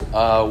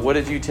what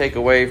did you take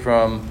away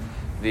from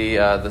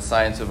the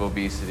science of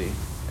obesity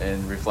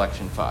in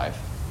reflection 5?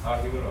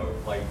 He would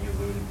he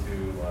alluded to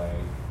you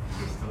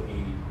can still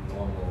eat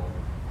normal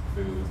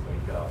foods, but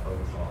you gotta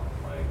focus on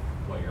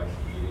what you're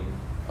actually eating.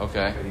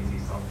 Okay. Because you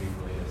see some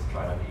people they just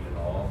try not to eat at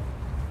all.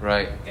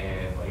 Right.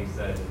 And like he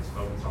said, just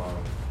focus on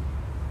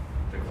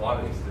the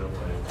quantity still,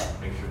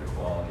 but make sure the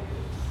quality is.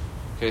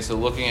 Okay, so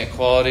looking at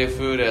quality of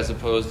food as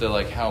opposed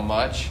to how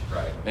much.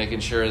 Right. Making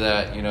sure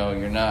that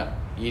you're not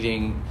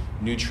eating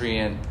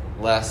nutrient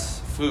less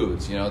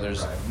foods.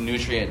 There's right.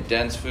 nutrient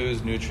dense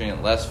foods,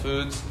 nutrient less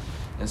foods.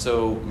 And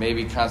so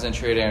maybe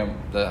concentrating on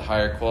the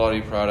higher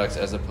quality products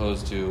as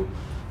opposed to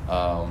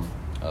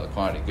the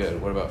quantity.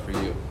 Good. What about for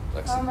you,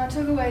 Lexi? I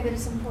took away that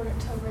it's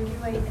important to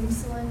regulate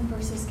insulin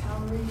versus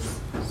calories.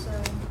 So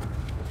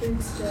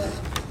foods that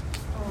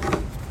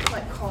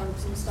like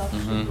carbs and stuff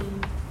should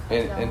be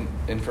cut down.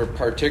 And for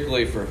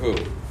particularly for who?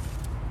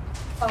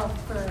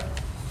 For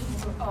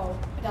people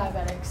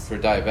diabetics. For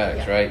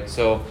diabetics, yeah. Right?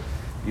 So,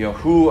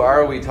 who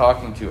are we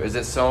talking to? Is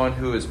it someone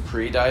who is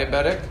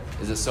pre-diabetic?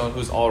 Is it someone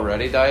who's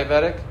already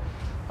diabetic?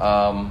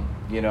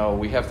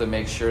 We have to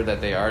make sure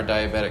that they are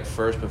diabetic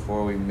first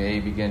before we may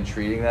begin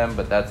treating them.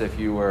 But that's if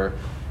you were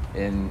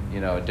in,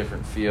 a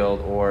different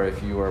field, or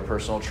if you were a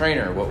personal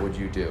trainer, what would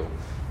you do?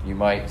 You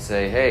might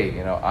say,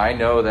 hey, I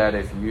know that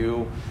if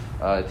you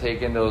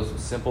take in those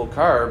simple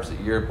carbs,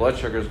 your blood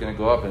sugar is going to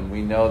go up, and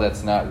we know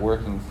that's not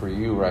working for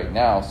you right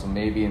now. So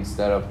maybe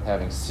instead of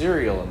having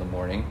cereal in the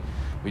morning,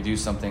 we do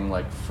something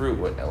like fruit,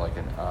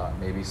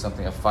 maybe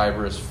a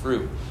fibrous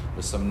fruit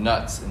with some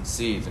nuts and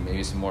seeds, and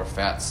maybe some more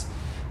fats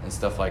and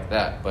stuff like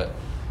that. But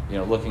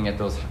looking at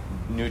those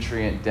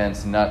nutrient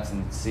dense nuts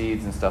and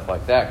seeds and stuff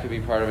like that could be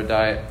part of a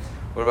diet.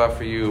 What about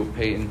for you,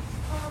 Peyton?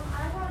 I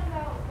thought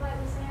about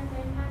the same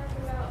thing, kind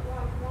of about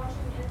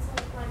watching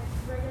insulin,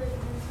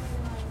 regulating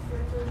insulin,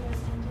 your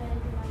glucose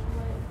intake, and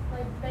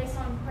what based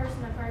on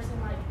person to person,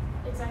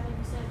 exactly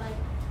you said,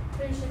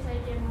 who should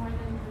take in more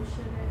than who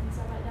shouldn't and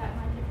stuff like that.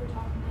 If we're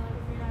talking to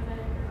if you're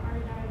diabetic or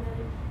already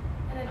diabetic,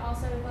 and then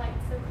also the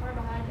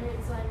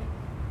carbohydrates,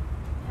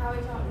 how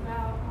we talked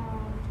about.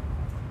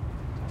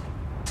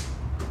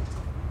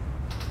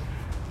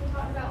 We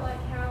talked about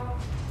how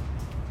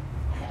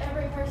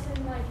every person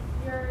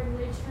your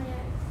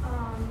nutrient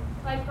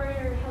for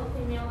your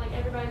healthy meal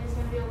everybody's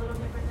going to be a little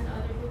different than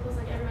other people's.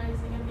 Everybody's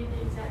going to be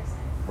the exact same.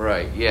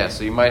 Right, yeah.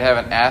 So you might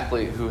have an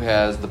athlete who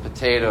has the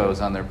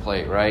potatoes on their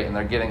plate, right? And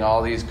they're getting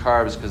all these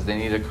carbs because they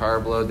need a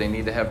carb load. They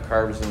need to have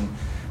carbs in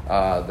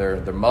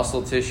their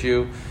muscle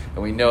tissue.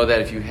 And we know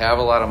that if you have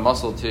a lot of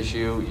muscle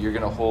tissue, you're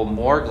going to hold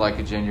more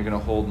glycogen. You're going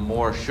to hold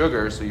more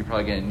sugar. So you're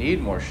probably going to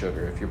need more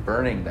sugar if you're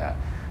burning that.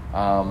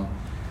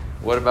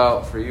 What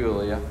about for you,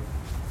 Aaliyah?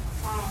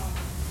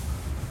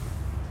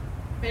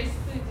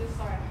 Basically just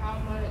how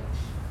much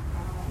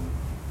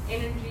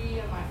energy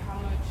and how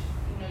much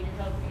you're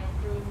helping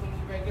improve when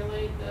you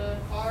regulate the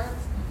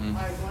carbs. Mm-hmm.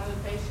 One of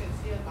the patients,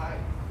 he had I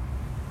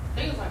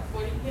think it was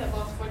 40. He had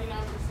lost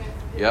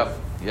 49%. Yep.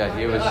 Yeah,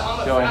 he was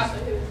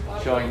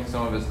showing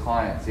some of his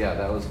clients. Yeah,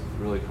 that was a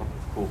really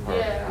cool part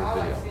of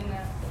the video. Seen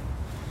that.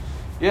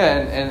 Yeah,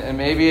 and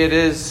maybe it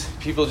is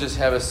people just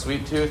have a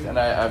sweet tooth, and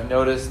I've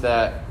noticed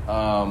that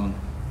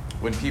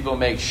when people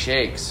make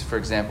shakes, for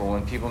example,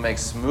 when people make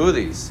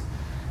smoothies,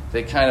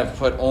 they kind of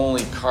put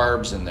only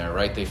carbs in there,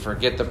 right? They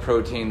forget the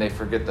protein, they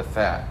forget the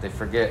fat, they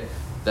forget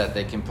that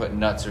they can put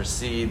nuts or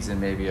seeds in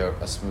maybe a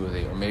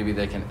smoothie, or maybe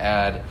they can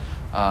add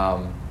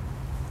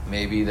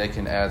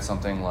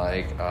something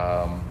like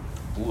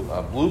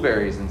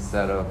blueberries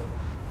instead of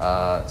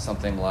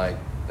something like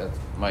that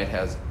might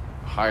has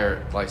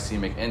higher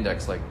glycemic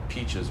index, like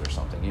peaches or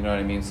something. You know what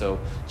I mean? So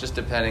just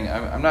depending,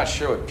 I'm not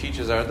sure what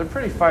peaches are. They're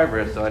pretty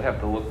fibrous, so I'd have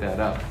to look that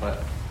up.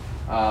 But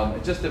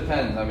it just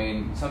depends. I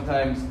mean,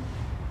 sometimes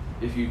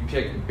if you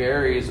pick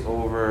berries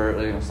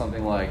over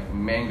something like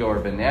mango or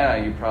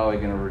banana, you're probably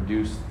going to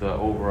reduce the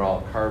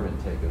overall carb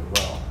intake as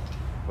well.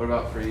 What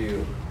about for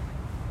you?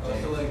 I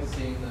also like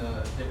seeing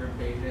the different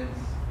patients,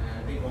 and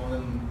I think one of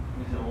them,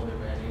 he's an older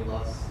man, he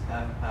lost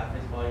half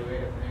his body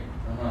weight, I think.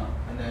 Uh-huh.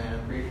 And then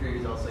I'm pretty sure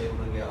he's also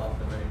able to get off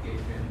the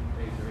medication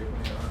that he's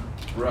originally on.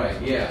 Right,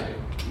 yeah.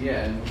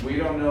 Yeah, and we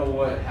don't know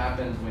what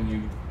happens when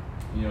you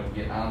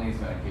get on these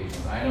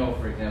medications. I know,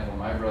 for example,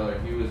 my brother,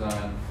 he was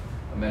on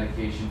a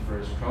medication for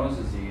his Crohn's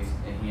disease,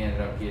 and he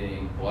ended up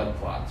getting blood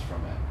clots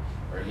from it.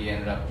 Or he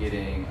ended up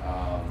getting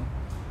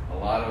a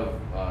lot of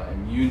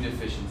immune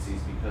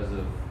deficiencies because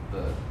of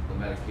the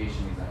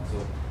medication he's on.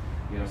 So,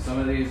 some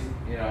of these,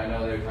 I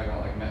know they were talking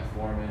about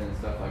metformin and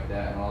stuff like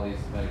that, and all these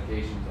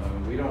medications. I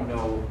mean, we don't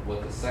know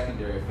what the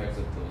secondary effects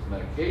of those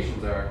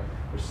medications are,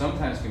 which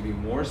sometimes can be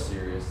more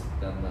serious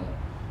than the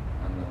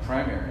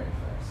primary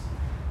effects.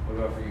 What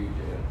about for you,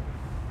 Jada?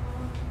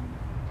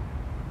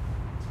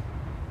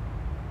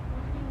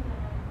 One thing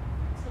that I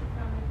took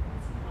from it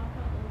was he talked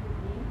about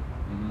overeating.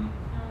 Mm-hmm.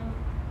 And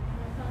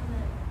I found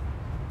that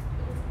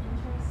it was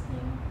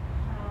interesting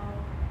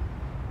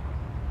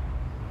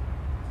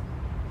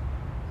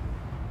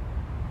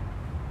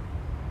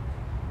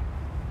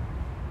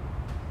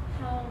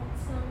how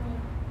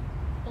someone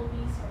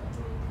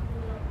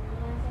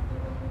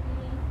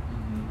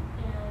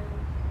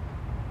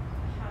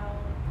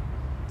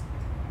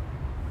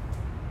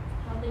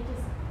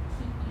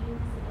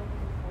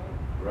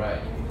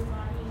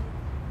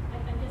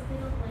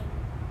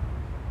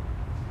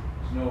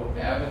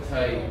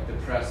appetite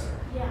depressor,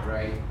 Yeah.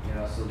 right?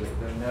 So that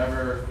they're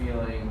never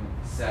feeling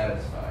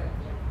satisfied.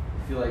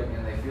 They feel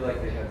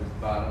like they have this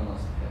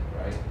bottomless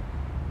pit,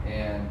 right?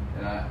 And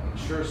I'm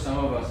sure some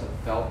of us have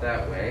felt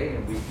that way,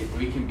 and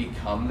we can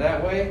become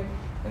that way,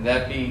 and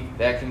that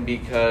can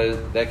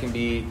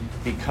be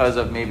because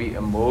of maybe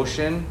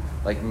emotion,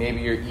 like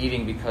maybe you're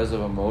eating because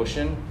of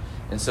emotion,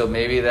 and so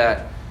maybe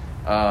that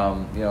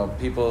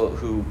people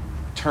who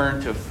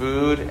turn to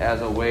food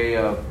as a way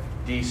of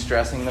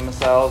de-stressing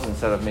themselves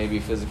instead of maybe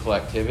physical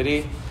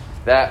activity,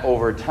 that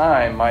over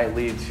time might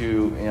lead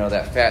to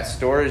that fat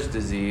storage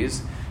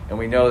disease, and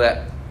we know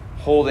that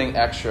holding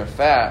extra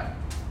fat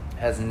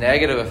has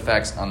negative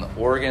effects on the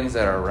organs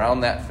that are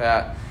around that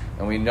fat,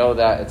 and we know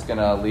that it's going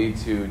to lead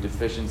to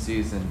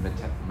deficiencies in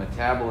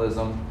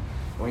metabolism.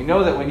 And we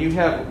know that when you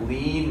have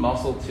lean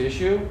muscle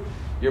tissue,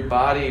 your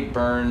body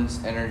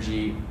burns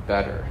energy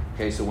better.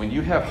 Okay, so when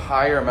you have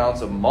higher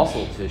amounts of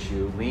muscle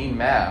tissue, lean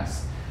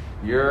mass,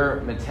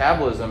 your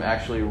metabolism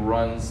actually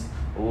runs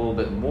a little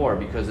bit more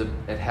because it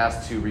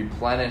has to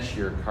replenish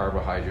your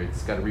carbohydrates.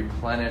 It's got to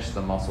replenish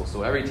the muscle.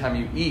 So every time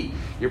you eat,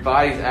 your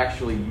body's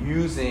actually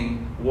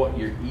using what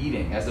you're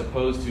eating as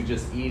opposed to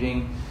just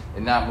eating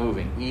and not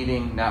moving,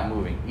 eating, not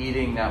moving,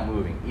 eating, not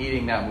moving,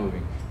 eating, not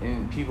moving.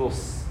 And people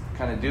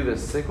kind of do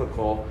this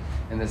cyclical,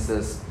 and it's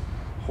this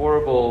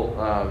horrible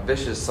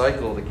vicious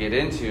cycle to get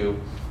into,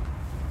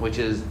 which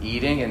is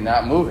eating and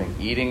not moving,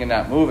 eating and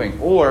not moving.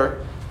 Or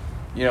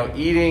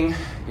eating,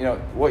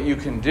 what you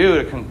can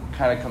do to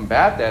kind of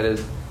combat that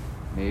is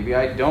maybe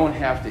I don't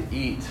have to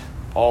eat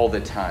all the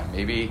time.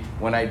 Maybe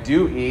when I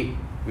do eat,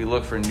 we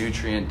look for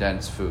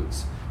nutrient-dense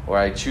foods, or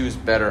I choose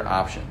better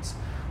options.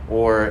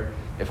 Or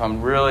if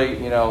I'm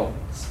really,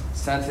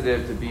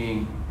 sensitive to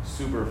being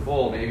super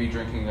full, maybe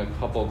drinking a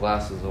couple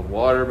glasses of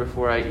water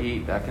before I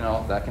eat, that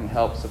can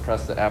help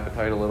suppress the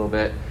appetite a little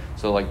bit.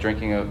 So like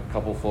drinking a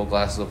couple full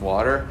glasses of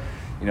water,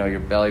 your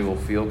belly will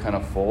feel kind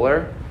of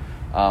fuller.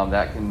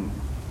 That can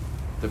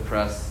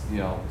depress,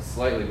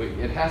 slightly, but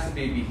it has to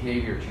be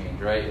behavior change,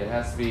 right? It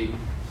has to be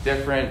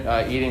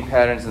different eating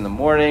patterns in the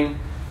morning,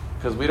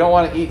 because we don't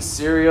want to eat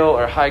cereal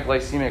or high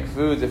glycemic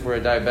foods if we're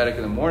a diabetic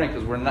in the morning,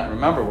 because we're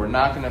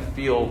not going to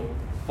feel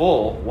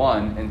full,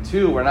 one, and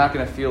two, we're not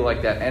going to feel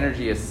like that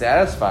energy has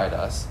satisfied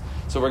us.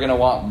 So we're going to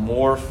want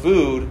more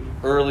food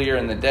earlier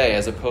in the day,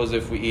 as opposed to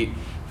if we eat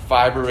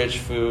fiber-rich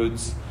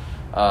foods,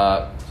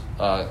 lower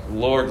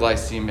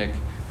glycemic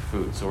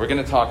foods. So we're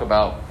going to talk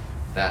about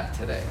that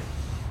today.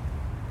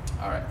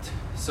 All right.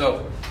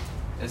 So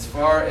as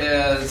far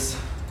as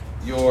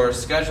your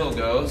schedule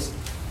goes,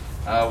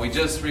 we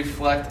just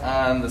reflect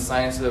on the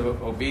science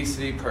of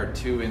obesity, part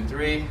 2 and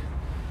 3.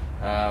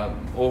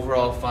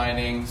 Overall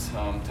findings,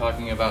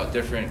 talking about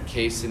different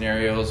case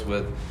scenarios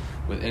with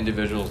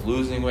individuals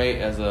losing weight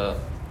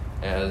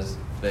as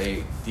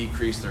they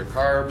decrease their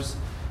carbs.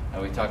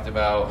 We talked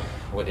about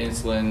what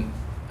insulin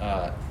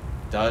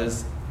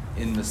does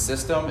in the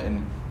system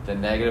and the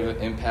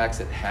negative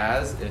impacts it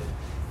has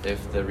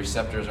if the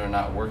receptors are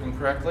not working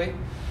correctly.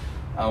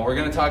 We're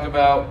going to talk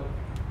about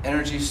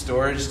energy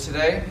storage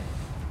today,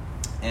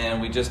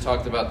 and we just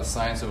talked about the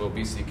science of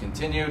obesity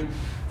continued.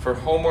 For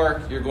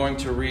homework, you're going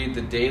to read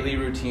the daily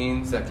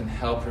routines that can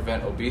help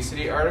prevent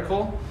obesity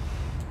article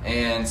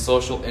and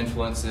social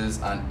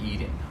influences on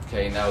eating.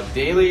 Okay, now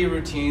daily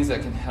routines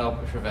that can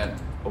help prevent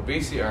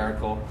obesity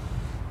article,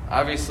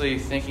 obviously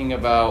thinking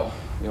about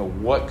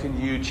what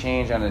can you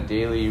change on a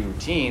daily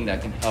routine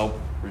that can help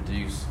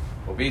reduce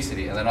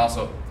obesity, and then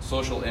also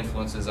social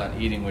influences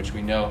on eating, which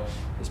we know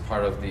is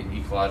part of the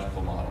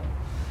ecological model.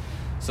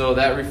 So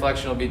that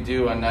reflection will be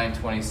due on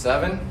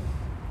 9/27.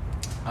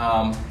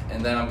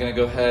 And then I'm going to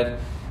go ahead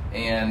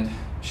and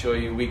show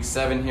you week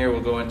 7 here.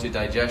 We'll go into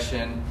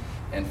digestion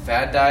and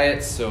fad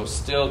diets. So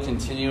still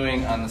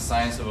continuing on the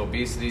science of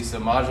obesity. So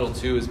module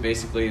 2 is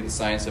basically the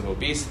science of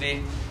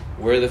obesity,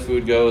 where the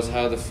food goes,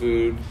 how the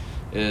food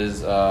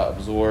is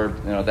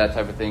absorbed, that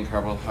type of thing,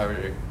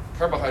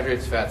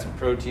 carbohydrates, fats, and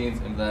proteins,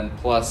 and then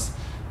plus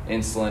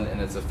insulin and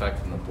its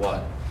effect in the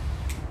blood.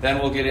 Then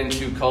we'll get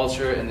into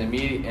culture and the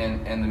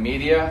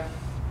media,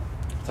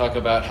 talk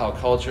about how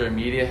culture and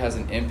media has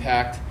an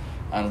impact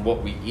on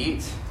what we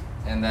eat,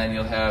 and then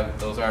you'll have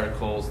those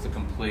articles to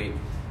complete.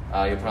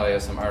 You'll probably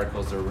have some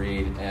articles to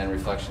read, and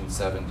reflection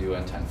 7 due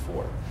on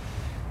 10/4.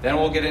 Then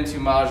we'll get into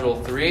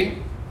module 3.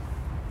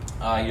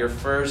 Your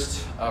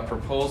first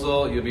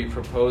proposal, you'll be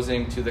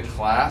proposing to the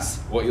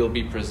class what you'll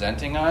be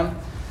presenting on.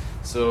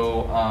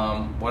 So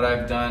what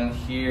I've done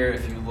here,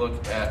 if you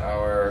look at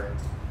our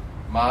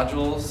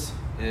modules,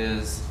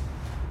 is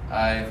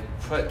I've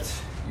put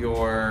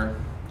your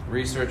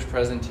research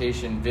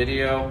presentation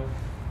video,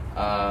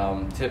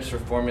 tips for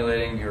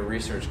formulating your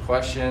research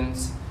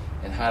questions,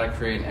 and how to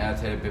create an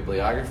annotated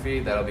bibliography.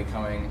 That'll be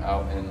coming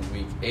out in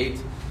week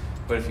 8.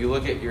 But if you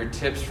look at your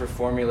tips for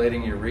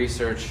formulating your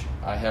research,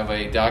 I have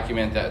a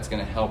document that's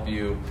going to help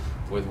you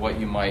with what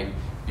you might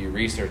be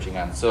researching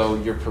on. So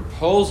your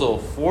proposal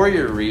for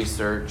your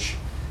research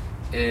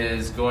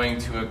is going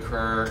to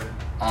occur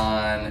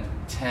on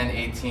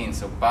 10:18.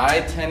 So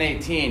by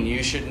 10:18,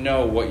 you should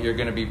know what you're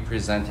going to be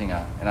presenting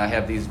on. And I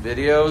have these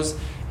videos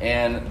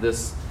and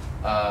this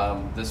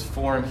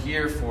form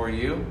here for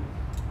you,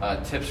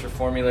 tips for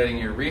formulating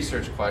your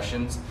research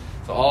questions.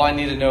 So all I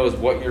need to know is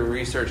what your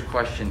research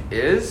question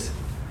is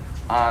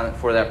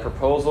for that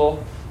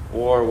proposal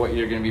or what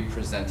you're going to be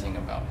presenting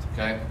about,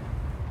 okay?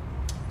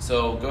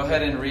 So go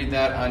ahead and read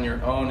that on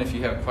your own. If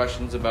you have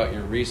questions about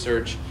your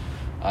research,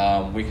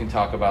 we can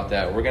talk about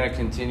that. We're going to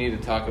continue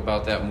to talk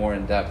about that more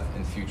in depth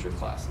in future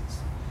classes,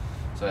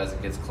 so as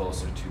it gets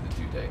closer to the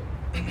due date.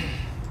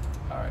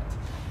 All right.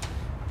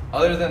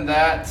 Other than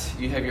that,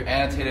 you have your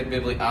annotated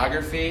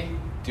bibliography,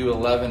 do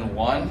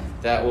 11.1.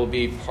 That will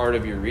be part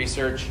of your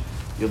research.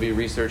 You'll be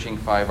researching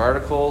 5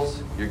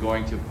 articles. You're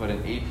going to put an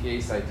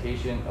APA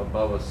citation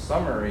above a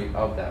summary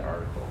of that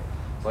article.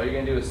 So all you're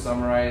going to do is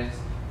summarize.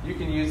 You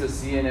can use a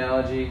C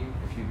analogy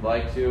if you'd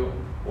like to,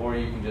 or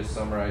you can just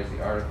summarize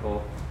the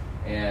article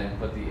and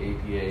put the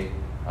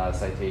APA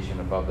citation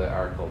above the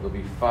article. There'll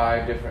be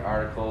 5 different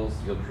articles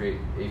you'll create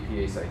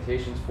APA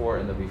citations for,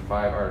 and there'll be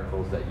 5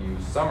 articles that you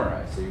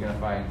summarize. So you're going to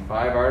find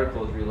 5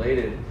 articles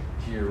related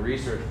to your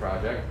research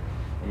project,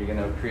 and you're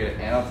going to create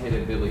an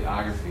annotated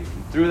bibliography.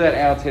 And through that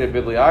annotated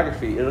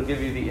bibliography, it'll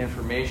give you the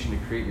information to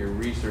create your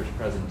research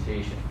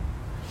presentation.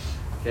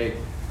 Okay.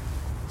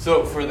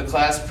 So for the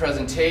class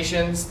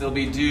presentations, they'll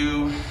be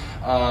due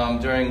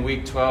during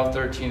week 12,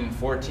 13, and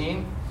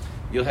 14.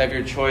 You'll have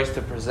your choice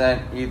to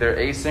present either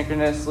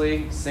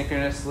asynchronously,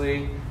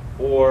 synchronously,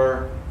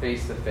 or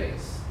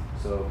face-to-face.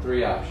 So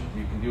 3 options.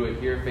 You can do it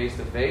here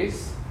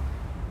face-to-face.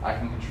 I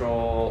can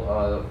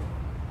control,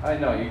 I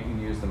know you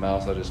can use the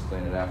mouse. I'll just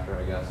clean it after,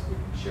 I guess. We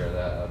can share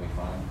that. That'll be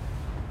fine.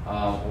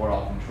 Or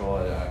I'll control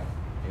it.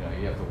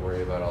 You have to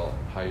worry about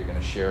how you're going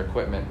to share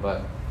equipment.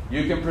 But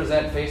you can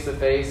present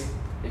face-to-face.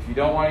 If you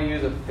don't want to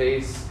use a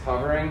face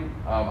covering,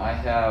 I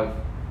have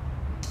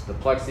the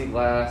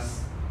plexiglass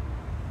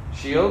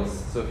shields.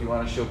 So if you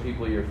want to show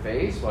people your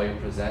face while you're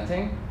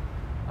presenting,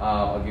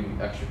 I'll give you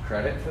extra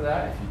credit for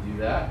that if you do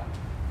that.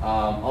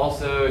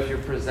 Also, if you're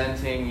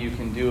presenting, you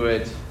can do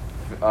it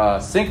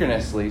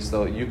synchronously,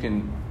 so you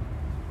can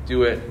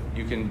do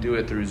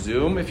it through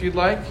Zoom if you'd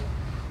like.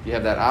 You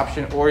have that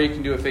option, or you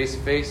can do it face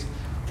to face,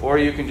 or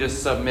you can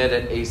just submit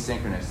it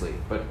asynchronously.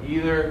 But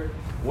either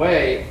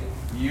way,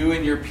 you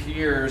and your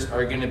peers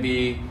are going to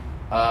be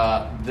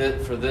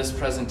for this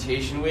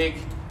presentation week,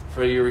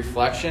 for your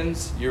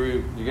reflections,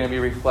 you're going to be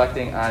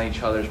reflecting on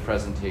each other's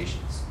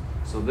presentations.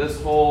 So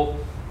this whole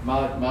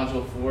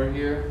module 4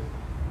 here,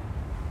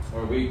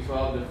 or week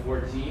 12 to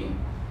 14,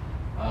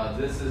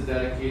 this is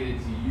dedicated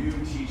to you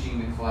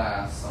teaching the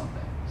class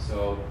something.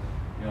 So,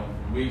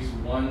 from weeks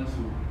 1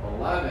 to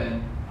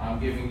 11, I'm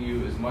giving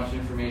you as much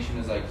information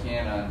as I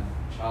can on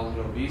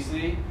childhood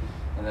obesity,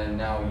 and then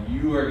now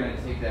you are going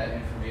to take that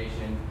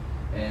information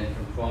and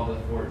from 12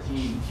 to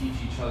 14 teach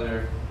each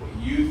other what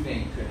you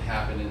think could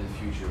happen in the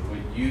future,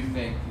 what you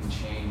think can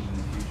change in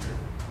the future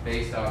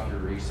based off your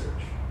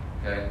research.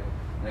 Okay?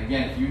 And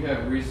again, if you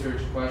have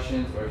research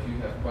questions or if you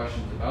have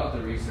questions about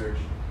the research,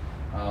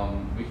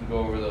 we can go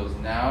over those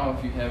now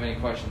if you have any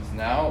questions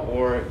now,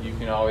 or you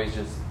can always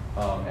just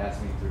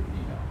ask me through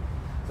email.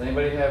 Does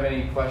anybody have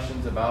any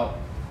questions about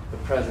the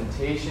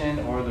presentation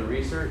or the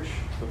research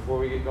before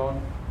we get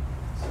going?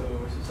 So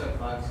we're supposed to have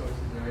 5 sources,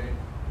 right?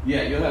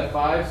 Yeah, you'll have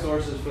 5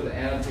 sources for the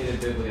annotated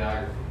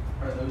bibliography.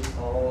 Are those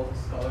all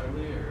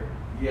scholarly or?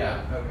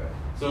 Yeah. Okay.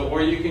 So,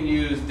 or you can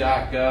use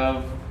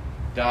 .gov,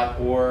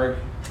 .org,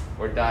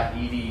 or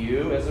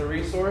 .edu as a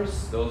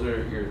resource. Those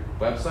are your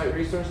website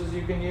resources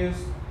you can use.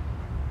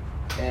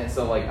 And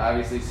so, like,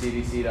 obviously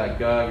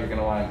cdc.gov, you're going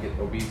to want to get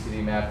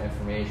obesity map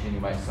information. You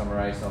might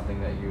summarize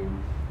something that you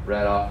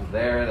read off of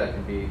there. That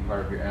can be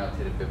part of your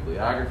annotated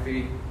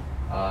bibliography.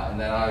 And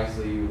then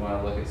obviously you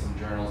want to look at some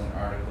journals and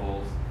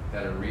articles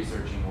that are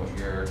researching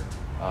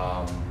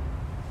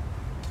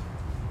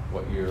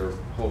what you're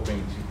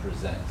hoping to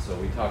present. So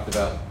we talked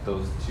about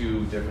those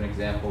 2 different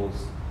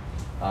examples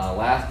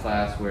last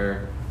class,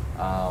 where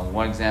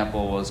one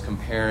example was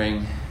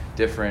comparing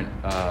different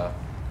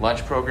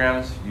lunch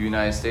programs,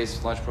 United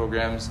States lunch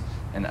programs,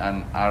 and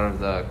an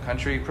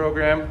out-of-the-country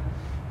program,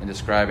 and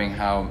describing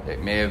how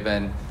it may have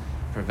been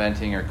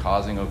preventing or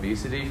causing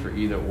obesity for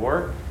either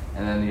or.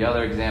 And then the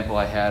other example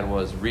I had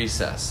was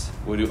recess.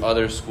 What do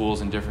other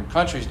schools in different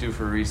countries do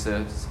for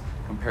recess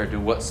compared to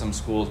what some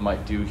schools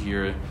might do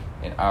here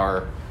in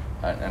our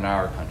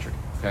country?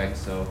 Okay,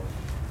 so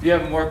if you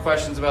have more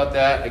questions about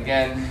that,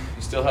 again,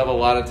 you still have a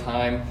lot of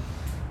time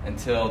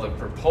until the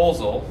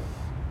proposal.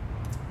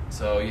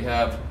 So you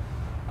have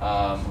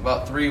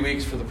about 3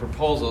 weeks for the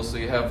proposal, so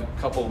you have a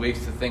couple weeks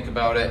to think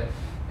about it,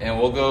 and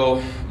we'll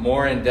go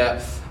more in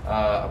depth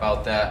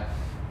about that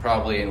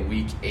probably in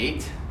week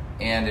 8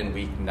 and in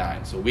week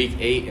 9. So week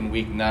 8 and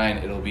week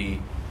 9, we'll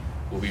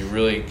be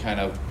really kind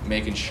of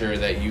making sure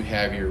that you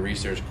have your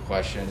research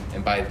question,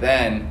 and by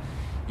then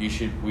we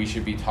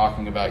should be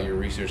talking about your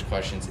research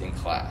questions in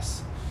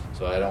class.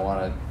 So I don't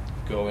want to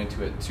go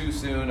into it too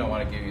soon. I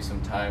want to give you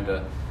some time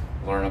to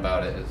learn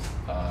about it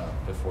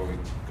before we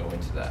go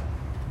into that.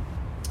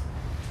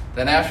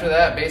 Then after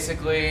that,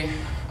 basically,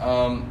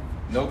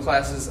 no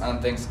classes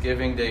on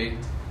Thanksgiving Day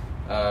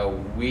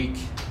week,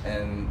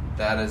 and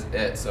that is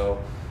it.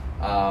 So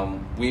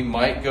we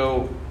might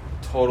go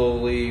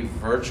totally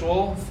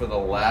virtual for the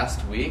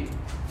last week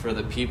for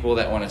the people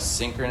that want to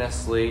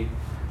synchronously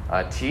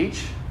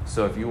teach.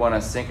 So if you want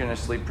to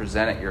synchronously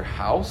present at your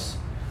house,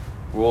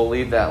 we'll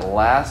leave that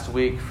last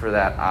week for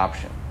that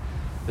option.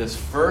 This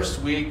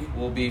first week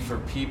will be for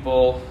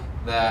people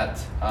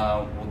that,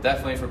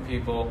 definitely for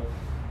people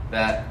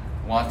that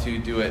want to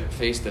do it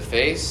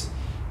face-to-face.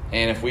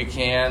 And if we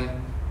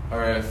can,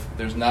 or if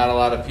there's not a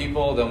lot of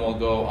people, then we'll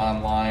go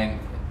online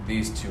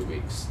these 2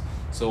 weeks.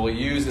 So we'll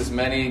use as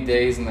many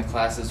days in the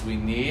class as we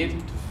need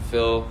to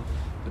fulfill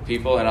the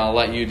people, and I'll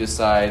let you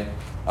decide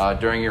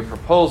during your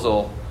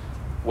proposal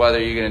whether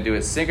you're going to do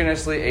it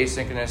synchronously,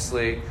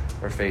 asynchronously,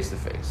 or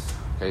face-to-face.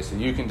 Okay, so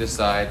you can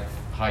decide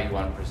how you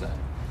want to present.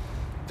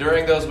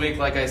 During those weeks,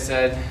 like I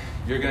said,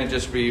 you're going to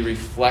just be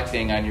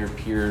reflecting on your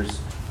peers'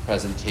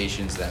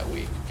 presentations that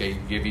week. Okay,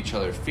 give each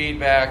other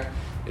feedback.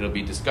 It'll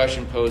be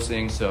discussion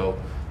posting, so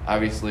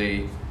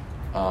obviously,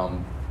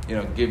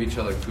 give each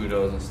other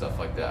kudos and stuff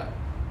like that.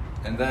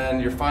 And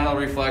then your final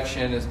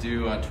reflection is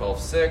due on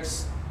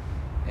 12/6,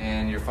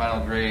 and your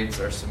final grades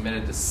are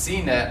submitted to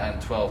CNET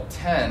on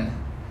 12/10,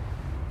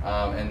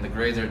 and the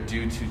grades are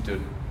due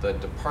to the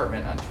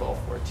department on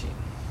 12/14.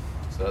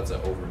 So that's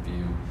an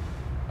overview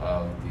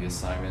of the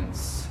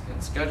assignments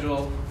and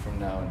schedule from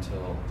now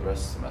until the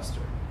rest of the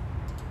semester.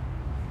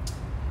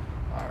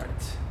 All right.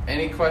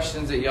 Any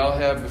questions that y'all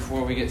have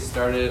before we get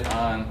started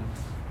on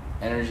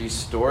energy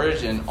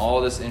storage and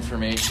all this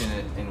information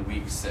in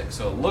week 6?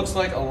 So it looks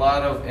like a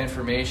lot of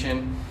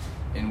information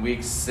in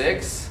week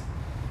 6,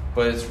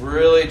 but it's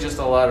really just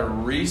a lot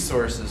of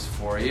resources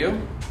for you,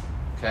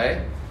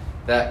 okay,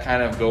 that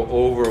kind of go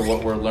over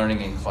what we're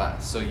learning in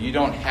class. So you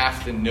don't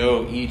have to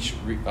know each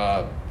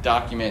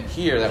document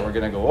here that we're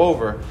going to go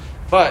over,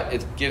 but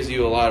it gives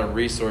you a lot of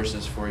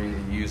resources for you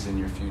to use in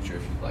your future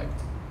if you'd like.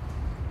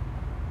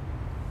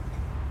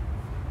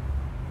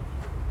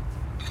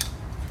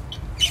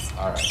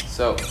 All right,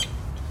 so